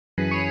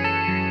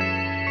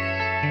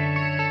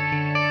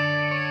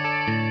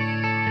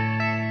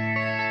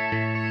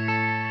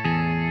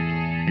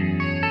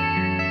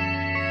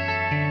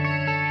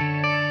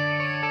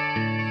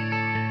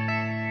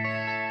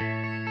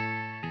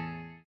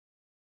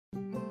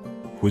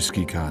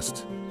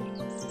WhiskyCast.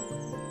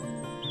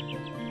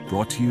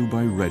 Brought to you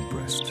by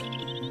Redbreast,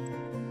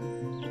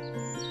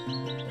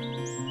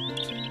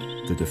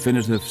 the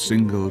definitive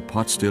single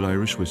pot still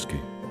Irish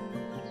whiskey.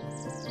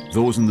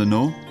 Those in the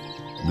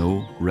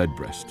know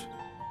Redbreast.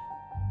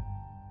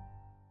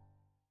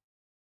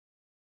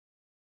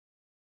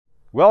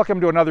 Welcome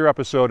to another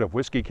episode of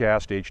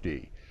WhiskyCast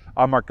HD.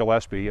 I'm Mark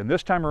Gillespie, and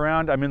this time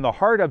around I'm in the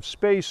heart of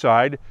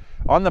Speyside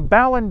on the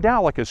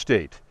Ballindalloch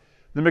estate.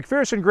 The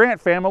MacPherson-Grant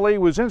family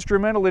was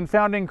instrumental in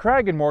founding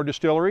Cragganmore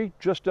Distillery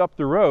just up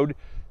the road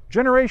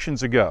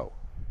generations ago.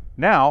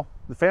 Now,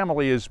 the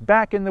family is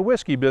back in the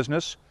whiskey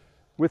business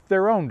with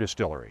their own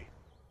distillery.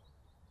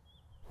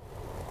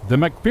 The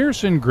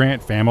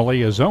MacPherson-Grant family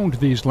has owned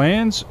these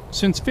lands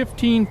since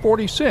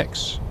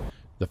 1546.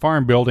 The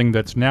farm building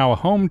that's now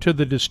home to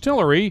the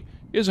distillery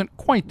isn't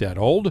quite that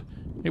old.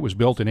 It was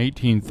built in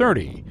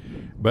 1830,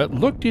 but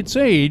looked its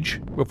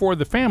age before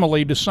the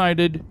family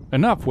decided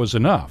enough was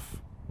enough.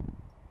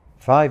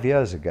 5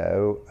 years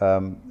ago,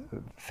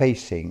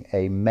 facing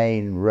a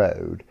main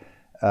road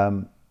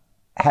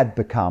had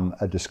become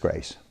a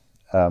disgrace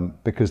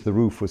because the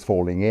roof was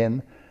falling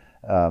in.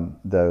 It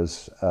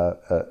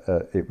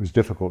was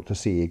difficult to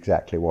see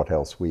exactly what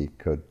else we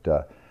could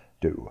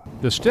do.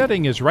 The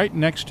steading is right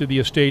next to the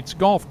estate's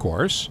golf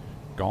course.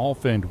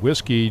 Golf and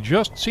whiskey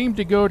just seem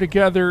to go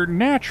together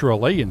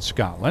naturally in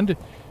Scotland,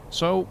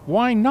 so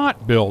why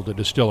not build a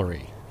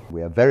distillery?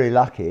 We are very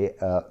lucky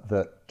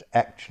that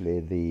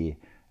actually the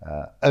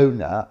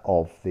owner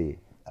of the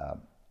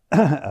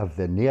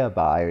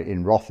nearby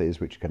in Rothes,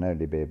 which can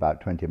only be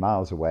about 20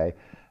 miles away,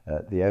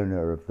 the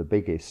owner of the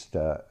biggest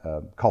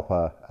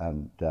copper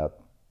and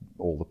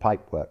all the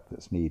pipe work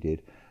that's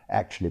needed,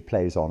 actually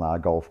plays on our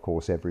golf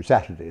course every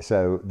Saturday.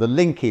 So the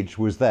linkage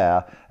was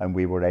there and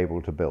we were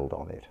able to build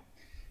on it.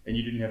 And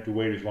you didn't have to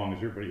wait as long as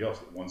everybody else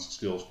that wants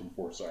stills from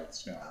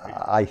Forsyths now, right?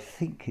 I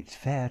think it's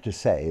fair to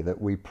say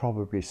that we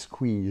probably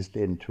squeezed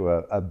into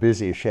a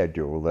busy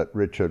schedule that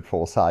Richard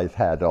Forsyth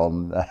had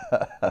on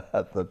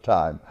at the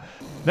time.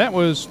 That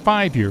was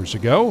 5 years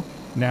ago.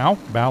 Now,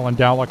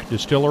 Ballindalloch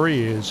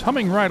Distillery is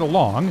humming right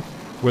along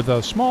with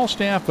a small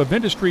staff of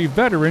industry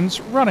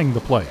veterans running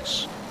the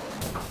place.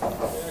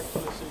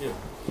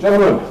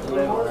 Gentlemen,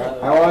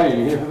 how are you?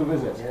 You here for the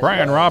visit?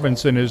 Brian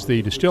Robinson is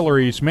the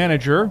distillery's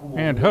manager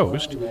and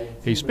host.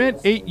 He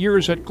spent 8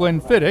 years at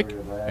Glenfiddich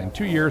and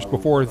 2 years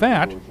before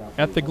that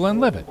at the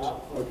Glenlivet.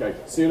 Okay,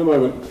 see you in a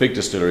moment. Big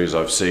distilleries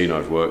I've seen,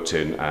 I've worked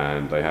in,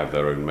 and they have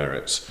their own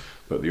merits.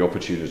 But the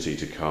opportunity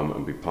to come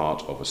and be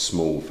part of a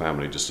small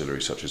family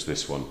distillery such as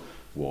this one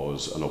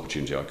was an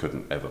opportunity I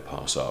couldn't ever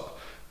pass up.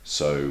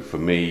 So for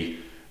me,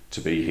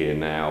 to be here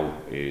now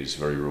is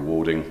very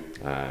rewarding,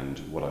 and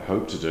what I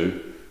hope to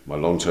do, my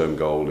long-term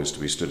goal is to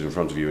be stood in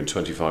front of you in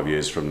 25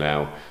 years from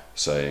now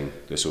saying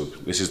this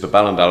is the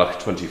Ballindalloch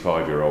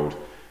 25-year-old,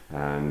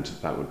 and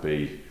that would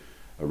be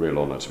a real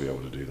honour to be able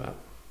to do that.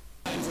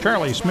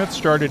 Charlie Smith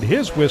started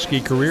his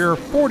whiskey career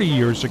 40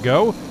 years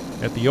ago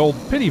at the old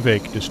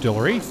Pittywake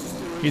distillery.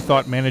 He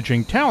thought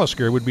managing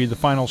Talisker would be the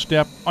final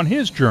step on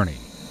his journey.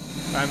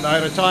 And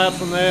I retired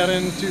from there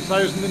in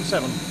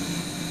 2007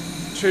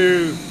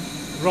 to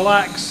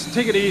relax,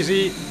 take it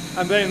easy.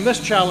 And then this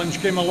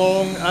challenge came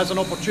along as an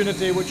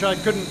opportunity which I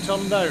couldn't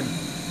turn down,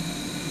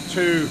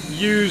 to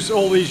use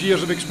all these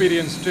years of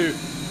experience to,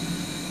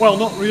 well,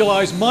 not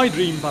realise my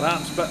dream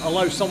perhaps, but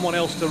allow someone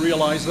else to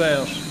realise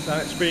theirs. And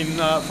it's been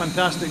a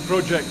fantastic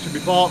project to be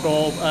part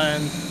of,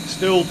 and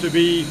still to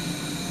be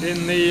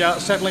in the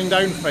settling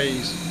down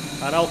phase.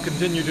 And I'll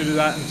continue to do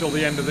that until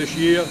the end of this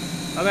year,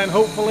 and then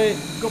hopefully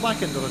go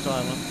back into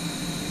retirement,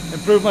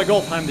 improve my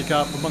golf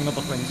handicap, among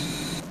other things.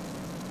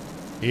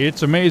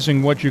 It's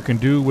amazing what you can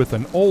do with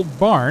an old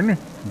barn,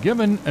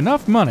 given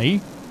enough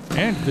money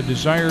and the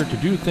desire to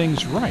do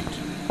things right.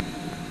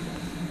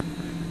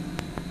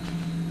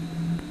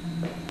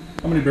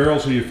 How many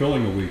barrels are you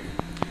filling a week?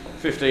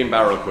 15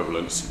 barrel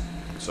equivalents.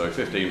 So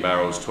 15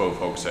 barrels, 12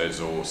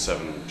 hogsheads or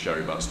 7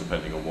 sherry butts,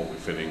 depending on what we're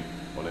filling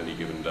on any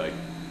given day.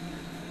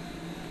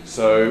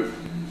 So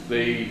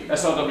the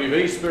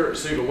SRWV, Spirit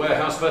Single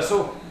Warehouse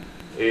Vessel,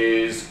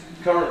 is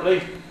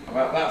currently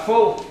about that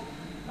full.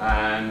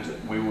 And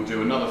we will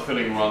do another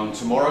filling run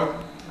tomorrow,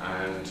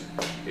 and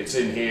it's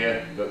in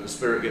here that the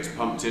spirit gets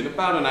pumped in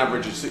about an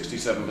average of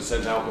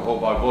 67% alcohol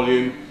by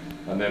volume,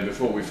 and then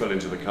before we fill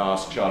into the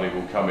cask, Charlie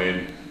will come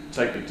in,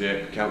 take the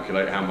dip,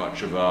 calculate how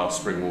much of our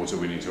spring water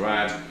we need to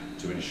add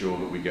to ensure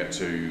that we get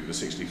to the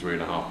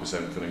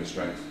 63.5% filling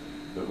strength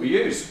that we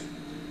use.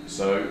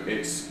 So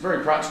it's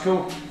very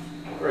practical,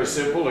 very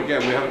simple. Again,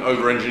 we haven't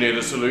over-engineered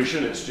a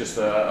solution, it's just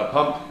a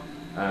pump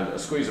and a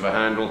squeeze of a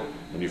handle,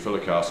 and you fill a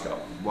cask up.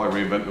 Why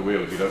reinvent the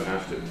wheel if you don't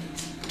have to?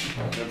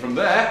 And from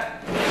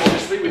there,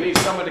 obviously we need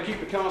somewhere to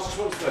keep the casks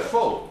once they're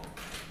full.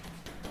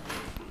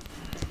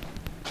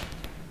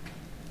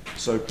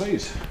 So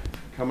please,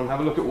 come and have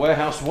a look at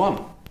Warehouse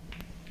 1.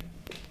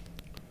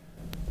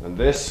 And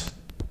this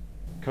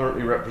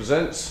currently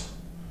represents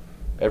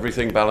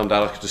everything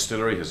Ballindalloch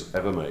Distillery has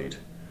ever made.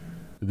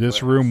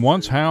 This room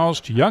once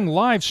housed young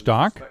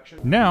livestock.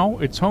 Now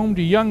it's home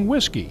to young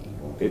whiskey.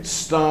 It's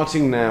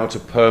starting now to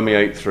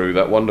permeate through.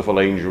 That wonderful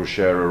angel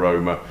share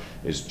aroma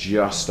is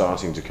just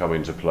starting to come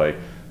into play.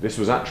 This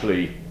was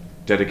actually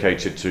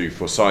dedicated to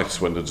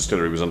Forsyths when the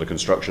distillery was under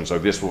construction, so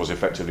this was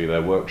effectively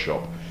their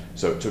workshop.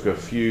 So it took a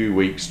few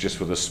weeks just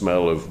for the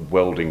smell of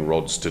welding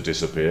rods to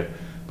disappear,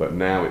 but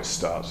now it's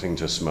starting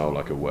to smell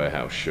like a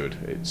warehouse should.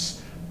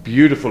 It's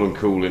beautiful and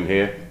cool in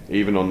here.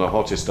 Even on the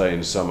hottest day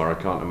in summer,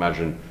 I can't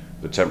imagine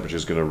the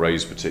temperature's going to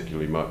raise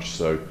particularly much,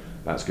 so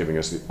that's giving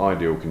us the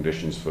ideal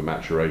conditions for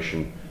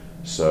maturation.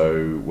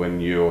 So when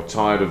you're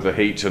tired of the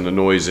heat and the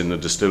noise in the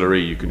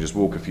distillery, you can just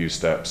walk a few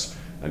steps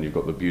and you've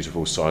got the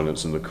beautiful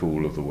silence and the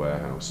cool of the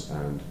warehouse.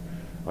 And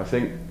I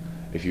think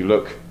if you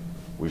look,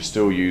 we've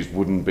still used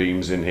wooden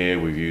beams in here,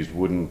 we've used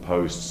wooden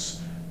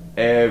posts.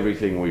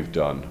 Everything we've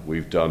done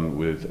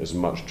with as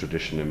much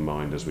tradition in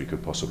mind as we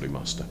could possibly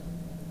muster.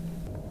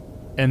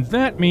 And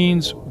that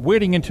means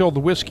waiting until the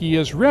whiskey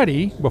is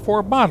ready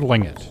before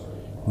bottling it.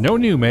 No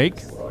new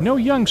make, no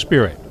young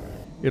spirit.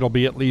 It'll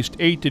be at least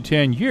 8 to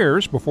 10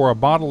 years before a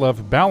bottle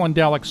of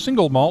Ballindalloch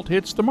single malt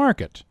hits the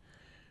market.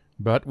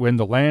 But when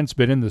the land's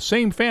been in the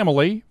same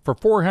family for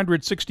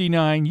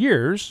 469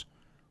 years,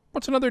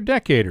 what's another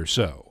decade or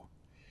so?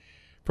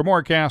 For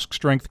more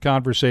cask-strength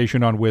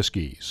conversation on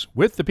whiskies,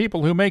 with the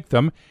people who make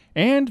them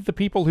and the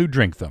people who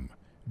drink them,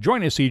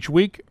 join us each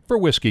week for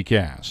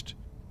WhiskyCast.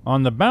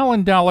 On the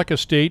Ballindalloch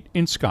estate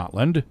in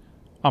Scotland,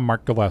 I'm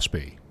Mark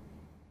Gillespie.